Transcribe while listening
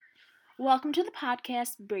Welcome to the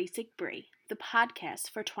podcast Basic Brie, the podcast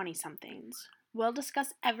for 20-somethings. We'll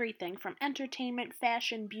discuss everything from entertainment,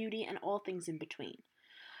 fashion, beauty, and all things in between.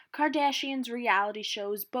 Kardashians, reality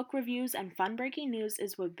shows, book reviews, and fun-breaking news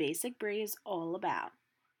is what Basic Brie is all about.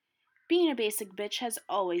 Being a basic bitch has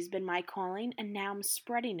always been my calling, and now I'm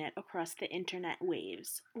spreading it across the internet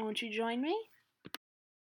waves. Won't you join me?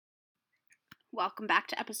 Welcome back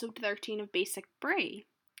to episode 13 of Basic Brie.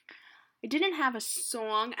 I didn't have a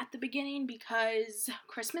song at the beginning because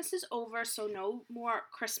Christmas is over, so no more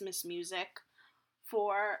Christmas music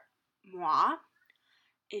for moi.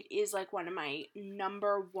 It is like one of my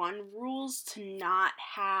number one rules to not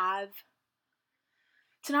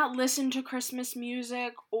listen to Christmas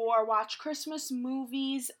music or watch Christmas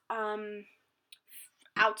movies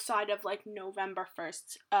outside of like December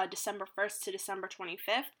 1st to December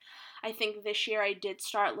 25th. I think this year I did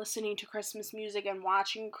start listening to Christmas music and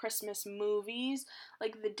watching Christmas movies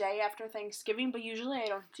like the day after Thanksgiving, but usually I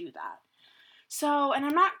don't do that. So, and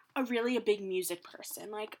I'm not really a big music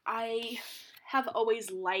person. Like, I have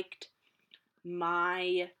always liked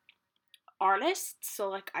my artists, so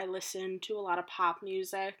like I listen to a lot of pop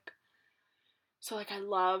music. So like I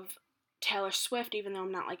love Taylor Swift, even though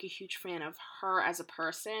I'm not like a huge fan of her as a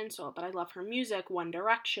person. But I love her music. One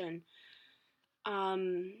Direction,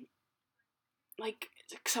 like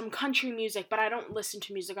some country music, but I don't listen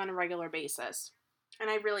to music on a regular basis, and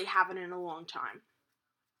I really haven't in a long time.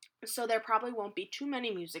 So there probably won't be too many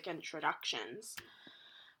music introductions.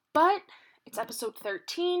 But it's episode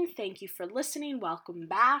 13. Thank you for listening. Welcome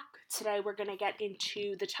back. Today we're gonna get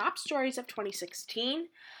into the top stories of 2016.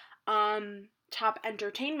 Top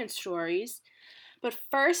entertainment stories. But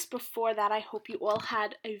first, before that, I hope you all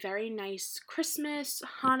had a very nice Christmas,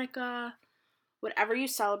 Hanukkah, whatever you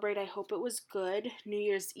celebrate. I hope it was good. New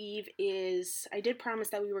Year's Eve I did promise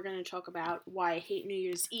that we were going to talk about why I hate New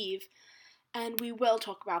Year's Eve, and we will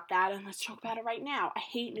talk about that, and let's talk about it right now. I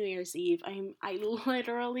hate New Year's Eve. I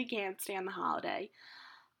literally can't stand the holiday.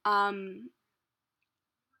 I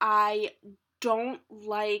don't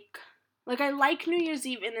I like New Year's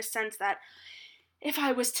Eve in the sense that if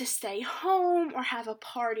I was to stay home or have a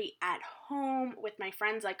party at home with my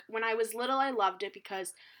friends, like when I was little, I loved it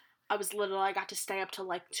because I was little, I got to stay up till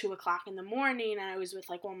like 2 o'clock in the morning, and I was with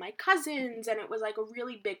like all my cousins, and it was like a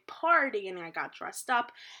really big party, and I got dressed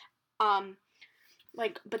up. But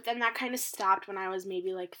then that kind of stopped when I was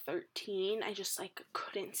maybe like 13. I just like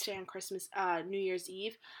couldn't stand New Year's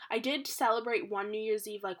Eve. I did celebrate one New Year's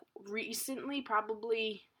Eve like recently,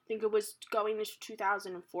 probably, I think it was going into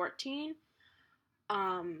 2014.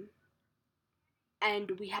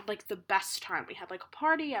 And we had like the best time. We had like a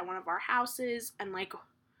party at one of our houses, and like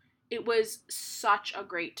it was such a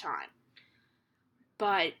great time.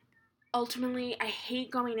 But ultimately, I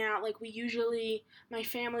hate going out. Like my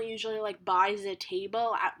family usually like buys a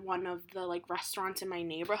table at one of the like restaurants in my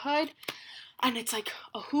neighborhood, and it's like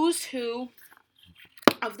a who's who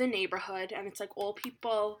of the neighborhood, and it's like all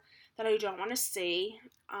people that I don't want to see.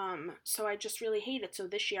 So I just really hate it. So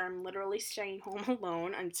this year I'm literally staying home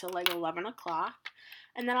alone until like 11 o'clock,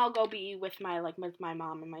 and then I'll go be with my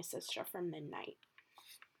mom and my sister for midnight.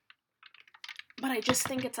 But I just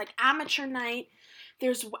think it's like amateur night.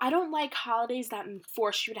 I don't like holidays that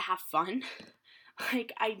force you to have fun.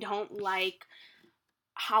 Like, I don't like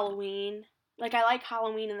Halloween. Like, I like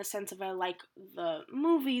Halloween in the sense of I like the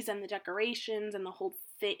movies and the decorations and the whole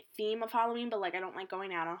theme of Halloween, but like I don't like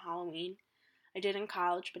going out on Halloween. I did in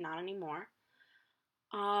college, but not anymore.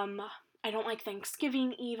 I don't like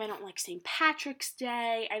Thanksgiving Eve. I don't like St. Patrick's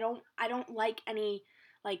Day. I don't like any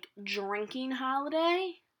like drinking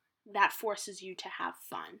holiday that forces you to have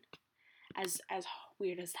fun. As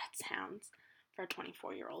weird as that sounds for a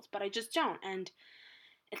 24-year-old, but I just don't. And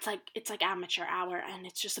it's like amateur hour, and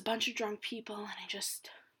it's just a bunch of drunk people, and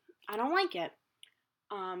I don't like it.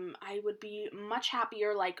 I would be much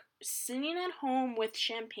happier like sitting at home with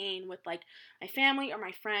champagne with like my family or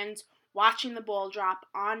my friends, watching the ball drop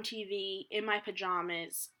on TV in my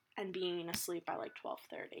pajamas and being asleep by like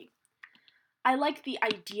 12:30. I like the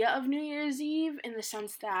idea of New Year's Eve in the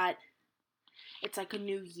sense that it's like a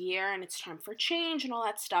new year and it's time for change and all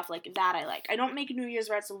that stuff. Like that I like. I don't make New Year's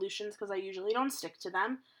resolutions because I usually don't stick to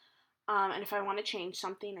them. And if I want to change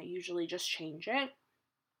something, I usually just change it.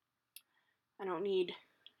 I don't need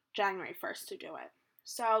January 1st to do it.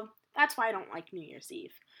 So that's why I don't like New Year's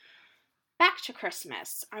Eve. Back to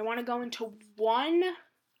Christmas. I want to go into one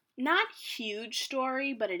not huge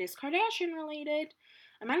story, but it is Kardashian related.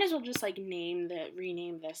 I might as well just like rename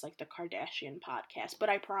this like the Kardashian podcast, but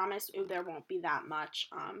I promise there won't be that much.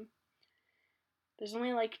 There's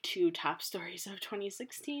only like 2 top stories of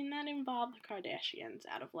 2016 that involve the Kardashians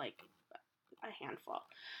out of like a handful.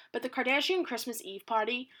 But the Kardashian Christmas Eve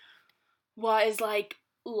party was like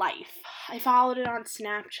life. I followed it on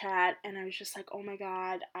Snapchat and I was just like, oh my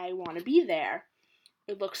god, I want to be there.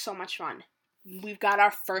 It looks so much fun. We've got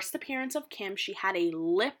our first appearance of Kim. She had a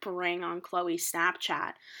lip ring on Khloe's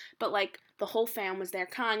Snapchat. But like the whole fam was there.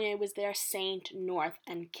 Kanye was there, Saint, North,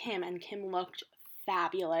 and Kim looked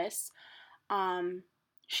fabulous.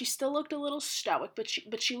 She still looked a little stoic,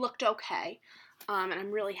 but she looked okay. And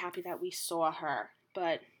I'm really happy that we saw her.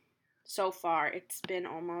 But so far, it's been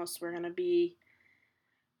almost, we're going to be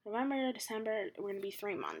November, December, we're going to be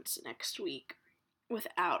 3 months next week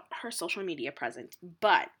without her social media presence.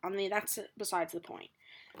 But that's besides the point.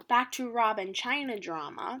 Back to Rob and China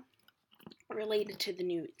drama related to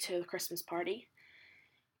the Christmas party.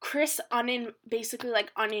 Chris basically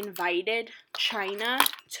uninvited China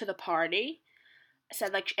to the party.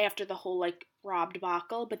 Said like after the whole like Rob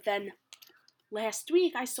debacle, but then last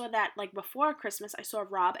week I saw that like before Christmas I saw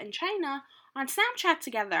Rob and China on Snapchat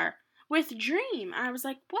together with Dream. And I was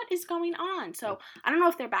like, what is going on? So I don't know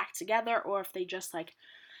if they're back together or if they just like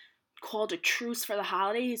called a truce for the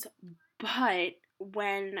holidays. But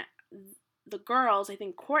when the girls, I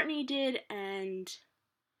think Courtney did and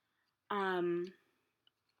I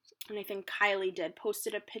think Kylie did,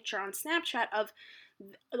 posted a picture on Snapchat of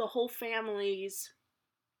the whole family's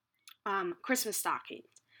Christmas stockings.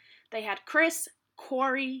 They had Chris,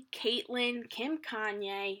 Corey, Caitlyn, Kim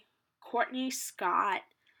Kanye, Courtney Scott.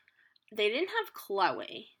 They didn't have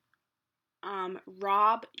Khloe.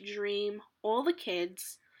 Rob, Dream, all the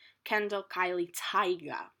kids, Kendall, Kylie,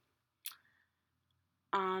 Tyga.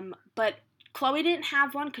 But Khloe didn't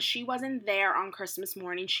have one because she wasn't there on Christmas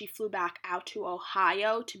morning. She flew back out to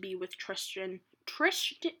Ohio to be with Tristan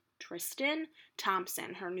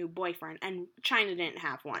Thompson, her new boyfriend, and China didn't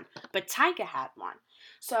have one, but Tyga had one.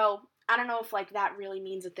 So I don't know if like that really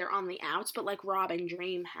means that they're on the outs, but like Rob and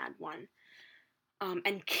Dream had one,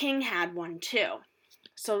 and King had one too.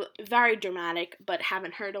 So very dramatic, but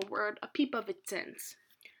haven't heard a peep of it since.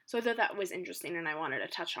 So I thought that was interesting, and I wanted to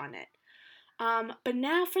touch on it. But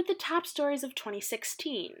now for the top stories of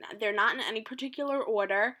 2016. They're not in any particular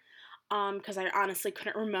order, because I honestly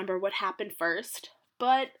couldn't remember what happened first.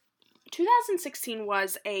 But 2016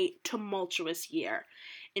 was a tumultuous year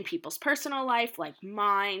in people's personal life, like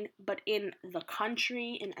mine, but in the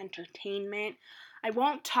country, in entertainment. I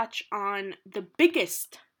won't touch on the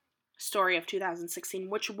biggest story of 2016,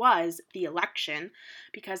 which was the election,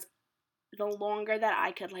 because the longer that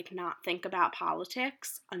I could like not think about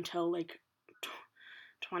politics until like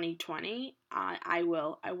 2020, I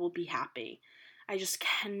will be happy. I just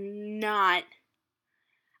cannot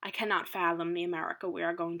fathom the America we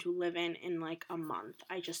are going to live in like a month.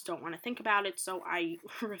 I just don't want to think about it, so I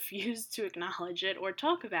refuse to acknowledge it or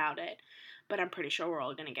talk about it. But I'm pretty sure we're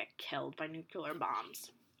all going to get killed by nuclear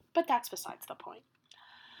bombs. But that's besides the point.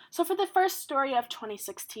 So for the first story of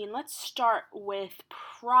 2016, let's start with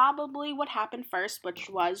probably what happened first, which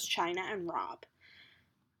was China and Rob.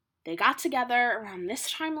 They got together around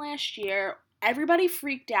this time last year. Everybody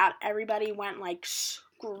freaked out. Everybody went like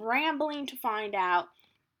scrambling to find out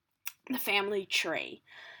the family tree.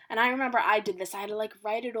 And I remember I did this. I had to like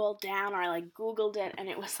write it all down, or I like Googled it, and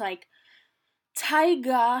it was like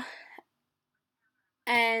Tyga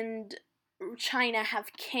and China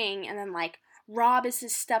have King, and then like Rob is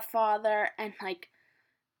his stepfather, and like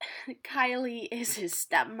Kylie is his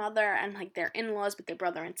stepmother, and like their in-laws with their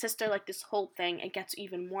brother and sister. Like this whole thing, it gets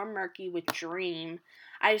even more murky with Dream.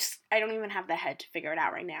 I don't even have the head to figure it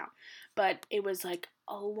out right now. But it was like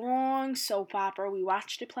a long soap opera. We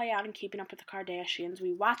watched it play out in Keeping Up with the Kardashians.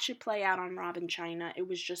 We watched it play out on Rob and China. It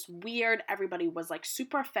was just weird. Everybody was like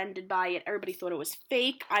super offended by it. Everybody thought it was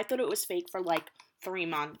fake. I thought it was fake for like 3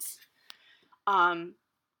 months. But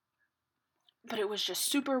it was just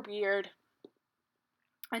super weird.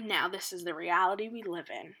 And now this is the reality we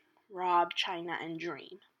live in. Rob, China, and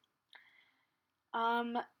Dream.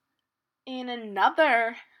 In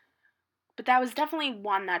another, but that was definitely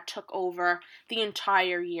one that took over the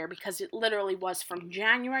entire year, because it literally was from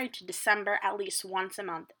January to December, at least once a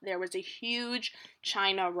month. There was a huge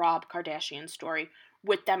China-Rob Kardashian story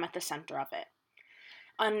with them at the center of it.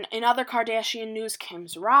 In other Kardashian news,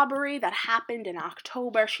 Kim's robbery that happened in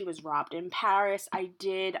October. She was robbed in Paris. I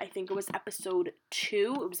think it was episode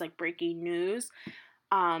 2. It was like breaking news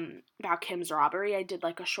about Kim's robbery. I did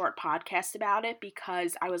like a short podcast about it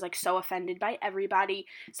because I was like so offended by everybody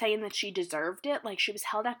saying that she deserved it. Like she was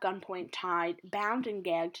held at gunpoint, tied, bound, and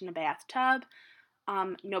gagged in a bathtub.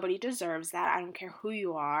 Nobody deserves that. I don't care who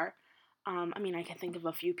you are. I mean, I can think of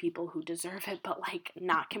a few people who deserve it, but, like,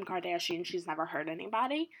 not Kim Kardashian. She's never hurt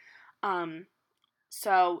anybody.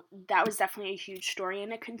 So that was definitely a huge story,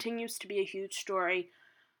 and it continues to be a huge story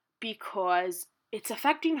because it's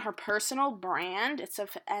affecting her personal brand.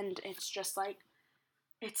 And it's just like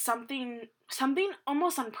it's something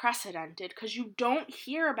almost unprecedented because you don't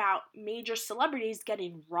hear about major celebrities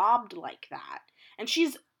getting robbed like that. And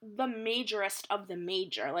she's the majorest of the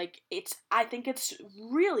major. Like I think it's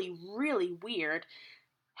really really weird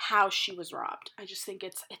how she was robbed. I just think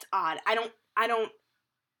it's odd.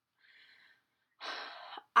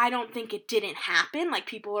 I don't think it didn't happen. Like,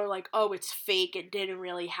 people are like, oh, it's fake. It didn't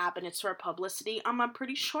really happen. It's for publicity. I'm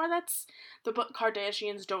pretty sure that's the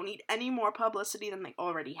Kardashians don't need any more publicity than they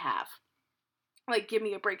already have. Like, give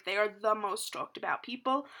me a break. They are the most talked about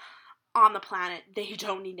people on the planet. They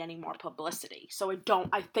don't need any more publicity. So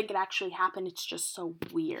I think it actually happened. It's just so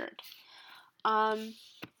weird. On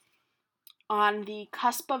the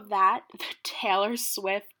cusp of that, the Taylor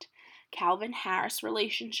Swift Calvin Harris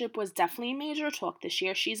relationship was definitely a major talk this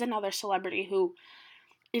year. She's another celebrity who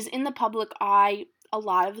is in the public eye a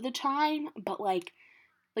lot of the time, but like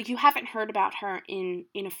you haven't heard about her in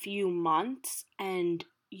a few months, and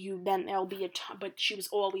then there'll be but she was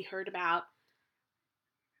all we heard about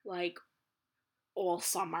like all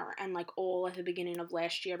summer and like all at the beginning of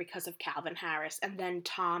last year because of Calvin Harris, and then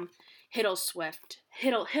Tom Hiddleston.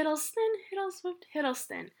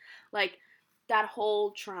 Like, that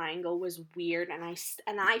whole triangle was weird, and I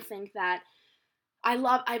think that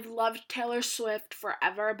I've loved Taylor Swift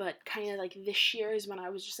forever, but kind of like this year is when I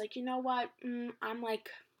was just like, you know what?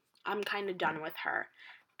 I'm kind of done with her.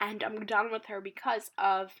 And I'm done with her because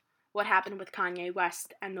of what happened with Kanye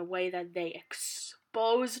West and the way that they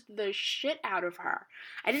exposed the shit out of her.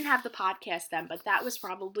 I didn't have the podcast then, but that was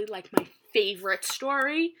probably like my favorite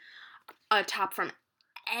story, top from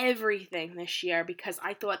everything this year, because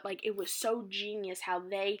I thought like it was so genius how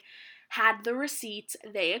they had the receipts,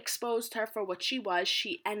 they exposed her for what she was.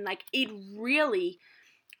 And like it really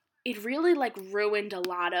like ruined a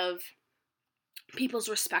lot of people's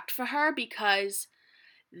respect for her because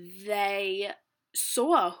they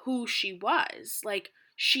saw who she was. Like,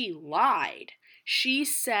 she lied. She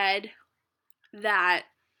said that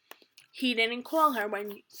he didn't call her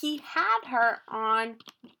when he had her on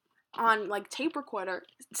like tape recorder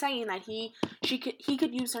saying that he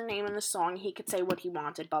could use her name in the song, he could say what he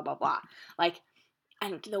wanted, blah blah blah. Like,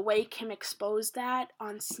 and the way Kim exposed that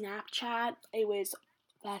on Snapchat,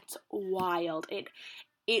 that's wild.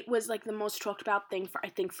 It was like the most talked about thing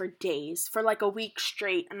for days, for like a week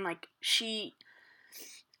straight, and like she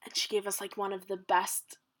gave us like one of the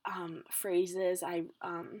best phrases. I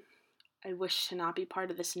wish to not be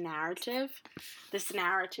part of this narrative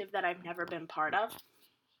that I've never been part of.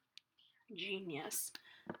 Genius.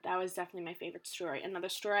 That was definitely my favorite story. Another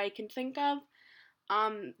story I can think of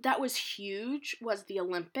that was huge was the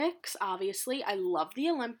Olympics. Obviously, I love the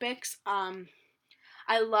Olympics. I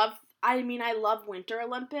love Winter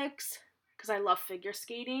Olympics because I love figure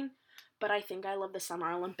skating, but I think I love the Summer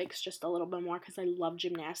Olympics just a little bit more because I love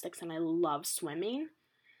gymnastics and I love swimming.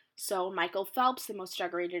 So Michael Phelps, the most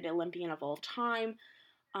decorated Olympian of all time,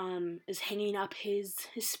 is hanging up his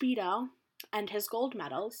Speedo and his gold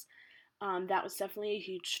medals. That was definitely a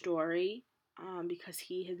huge story because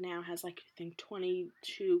he now has like, I think,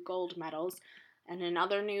 22 gold medals. And in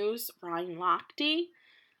other news, Ryan Lochte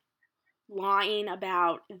lying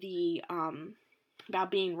about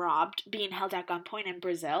about being robbed, being held at gunpoint in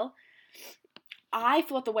Brazil. I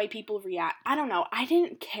thought the way people react, I don't know, I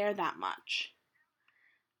didn't care that much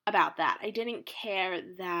about that. I didn't care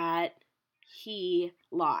that he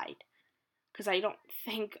lied because I don't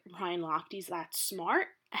think Ryan Lochte's that smart,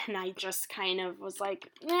 and I just kind of was like,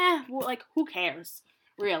 well, like, who cares?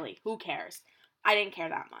 Really, who cares? I didn't care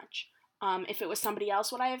that much. If it was somebody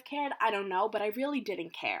else, would I have cared? I don't know, but I really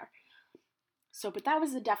didn't care. So, but that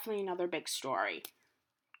was definitely another big story.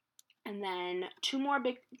 And then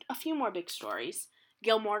a few more big stories.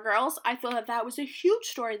 Gilmore Girls, I thought that was a huge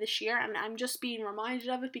story this year, and I'm just being reminded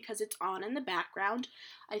of it because it's on in the background.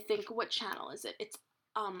 I think, what channel is it? It's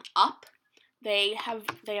Up. They have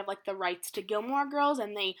like the rights to Gilmore Girls,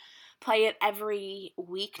 and they play it every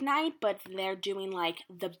weeknight, but they're doing like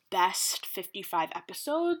the best 55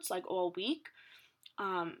 episodes like all week.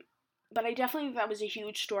 But I definitely think that was a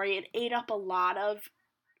huge story. It ate up a lot of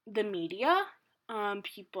the media.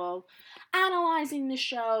 People analyzing the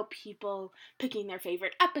show, people picking their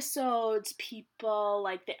favorite episodes, people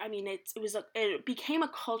like it became a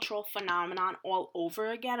cultural phenomenon all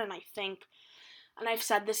over again. And I think, and I've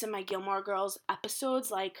said this in my Gilmore Girls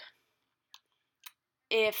episodes, like,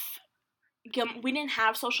 if we didn't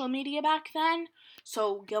have social media back then,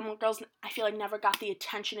 so Gilmore Girls, I feel like, never got the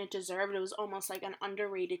attention it deserved. It was almost like an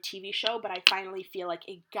underrated TV show, but I finally feel like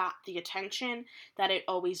it got the attention that it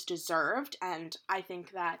always deserved, and I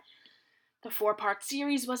think that the 4-part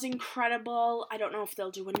series was incredible. I don't know if they'll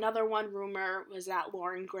do another one. Rumor was that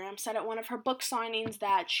Lauren Graham said at one of her book signings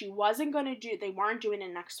that she wasn't going to they weren't doing the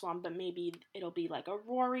next one, but maybe it'll be like a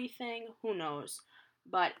Rory thing. Who knows?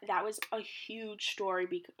 But that was a huge story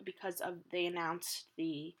because they announced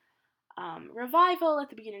the revival at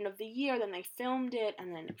the beginning of the year, then they filmed it,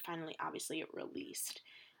 and then finally, obviously, it released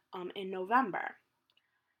in November.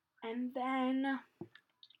 And then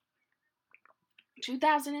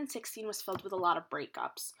 2016 was filled with a lot of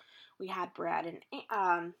breakups. We had Brad and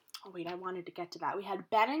I wanted to get to that. We had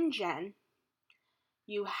Ben and Jen.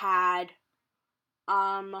 You had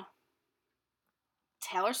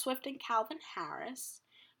Taylor Swift and Calvin Harris.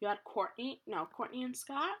 You had Courtney and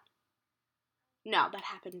Scott. No, that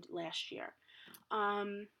happened last year.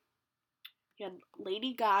 You had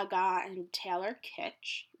Lady Gaga and Taylor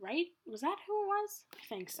Kitsch, right? Was that who it was? I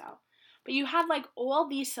think so. But you had like all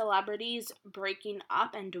these celebrities breaking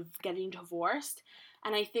up and getting divorced,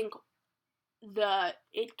 and I think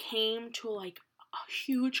it came to like a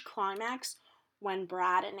huge climax when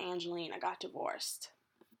Brad and Angelina got divorced.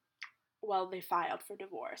 Well, they filed for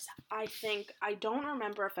divorce. I don't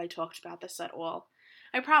remember if I talked about this at all.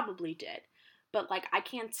 I probably did. But like, I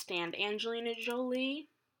can't stand Angelina Jolie.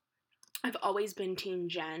 I've always been Team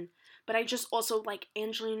Jen. But I just also, like,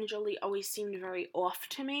 Angelina Jolie always seemed very off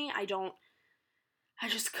to me. I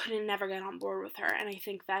just couldn't never get on board with her. And I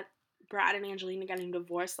think that Brad and Angelina getting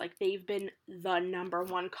divorced, like, they've been the number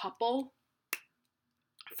one couple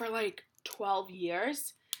for, like, 12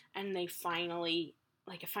 years. And it finally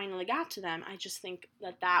got to them. I just think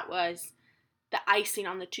that was the icing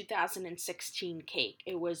on the 2016 cake.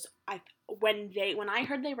 It was, when I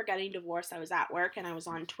heard they were getting divorced, I was at work and I was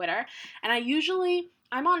on Twitter. And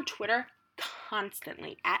I'm on Twitter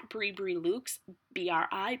constantly at BriBriLukes,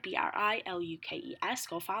 BriBriLukes.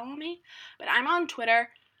 Go follow me. But I'm on Twitter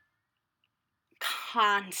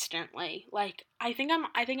constantly. Like, I think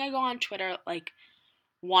I go on Twitter like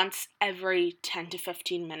once every 10 to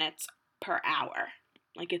 15 minutes per hour.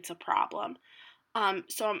 Like, it's a problem.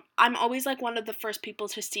 So I'm always like one of the first people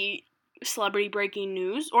to see celebrity breaking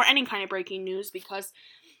news or any kind of breaking news, because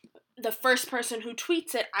the first person who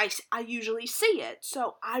tweets it, I usually see it.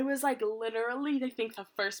 So I was like literally, I think, the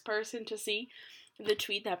first person to see the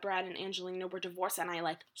tweet that Brad and Angelina were divorced, and I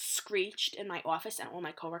like screeched in my office, and all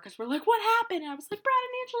my coworkers were like, "What happened?" And I was like, "Brad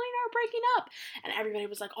and Angelina are breaking up," and everybody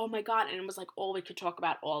was like, "Oh my god!" And it was like all we could talk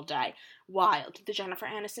about all day. Wild. The Jennifer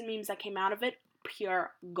Aniston memes that came out of it,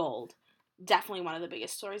 pure gold. Definitely one of the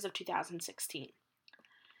biggest stories of 2016.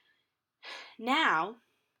 Now,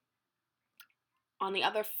 on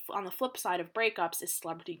the flip side of breakups is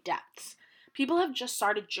celebrity deaths. People have just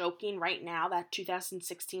started joking right now that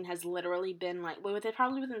 2016 has literally been like,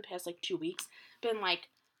 probably within the past like 2 weeks, been like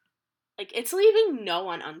it's leaving no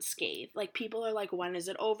one unscathed. Like, people are like, when is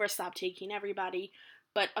it over? Stop taking everybody.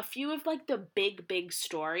 But a few of like the big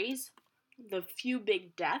stories, the few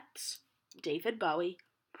big deaths: David Bowie,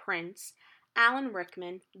 Prince, Alan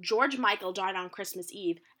Rickman, George Michael died on Christmas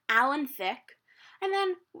Eve, Alan Thicke, and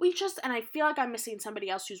then and I feel like I'm missing somebody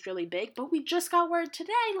else who's really big, but we just got word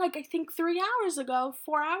today, like I think 4 hours ago,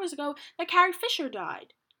 that Carrie Fisher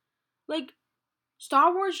died. Like,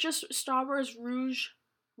 Star Wars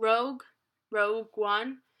Rogue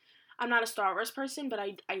One. I'm not a Star Wars person, but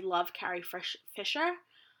I love Carrie Fisher.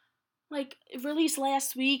 Like, it released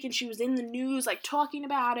last week, and she was in the news, like, talking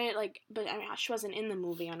about it, like, but, I mean, she wasn't in the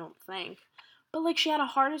movie, I don't think. But, like, she had a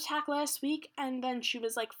heart attack last week, and then she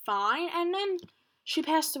was, like, fine, and then she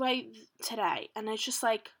passed away today. And it's just,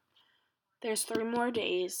 like, there's 3 more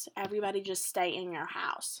days, everybody just stay in your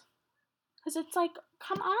house. Because it's, like,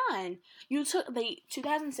 come on.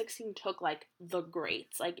 2016 took, like, the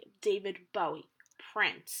greats, like, David Bowie,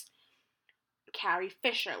 Prince, Carrie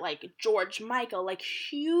Fisher, like George Michael, like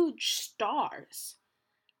huge stars.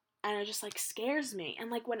 And it just like scares me. And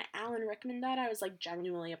like when Alan Rickman died, I was like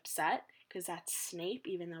genuinely upset, because that's Snape,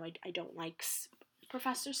 even though I don't like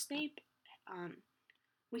Professor Snape.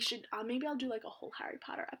 We should, maybe I'll do like a whole Harry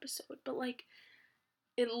Potter episode, but like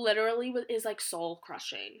it literally is like soul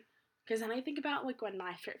crushing. Because then I think about like when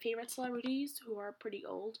my favorite celebrities who are pretty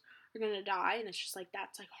old are gonna die, and it's just like,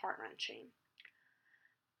 that's like heart wrenching.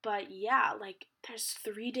 But yeah, like, there's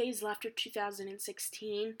 3 days left of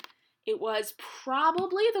 2016. It was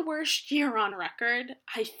probably the worst year on record,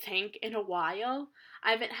 I think, in a while. I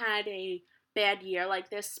haven't had a bad year like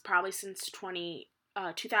this probably since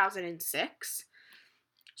 2006.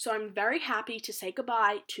 So I'm very happy to say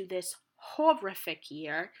goodbye to this horrific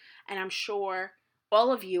year, and I'm sure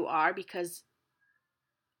all of you are, because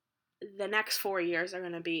the next 4 years are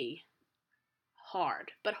going to be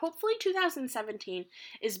hard. But hopefully 2017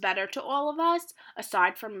 is better to all of us,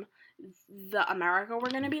 aside from the America we're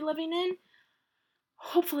going to be living in.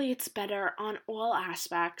 Hopefully it's better on all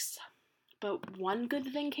aspects. But one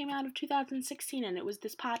good thing came out of 2016, and it was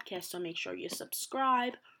this podcast. So make sure you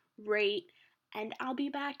subscribe, rate, and I'll be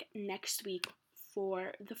back next week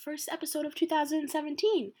for the first episode of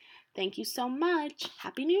 2017. Thank you so much.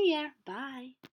 Happy New Year. Bye.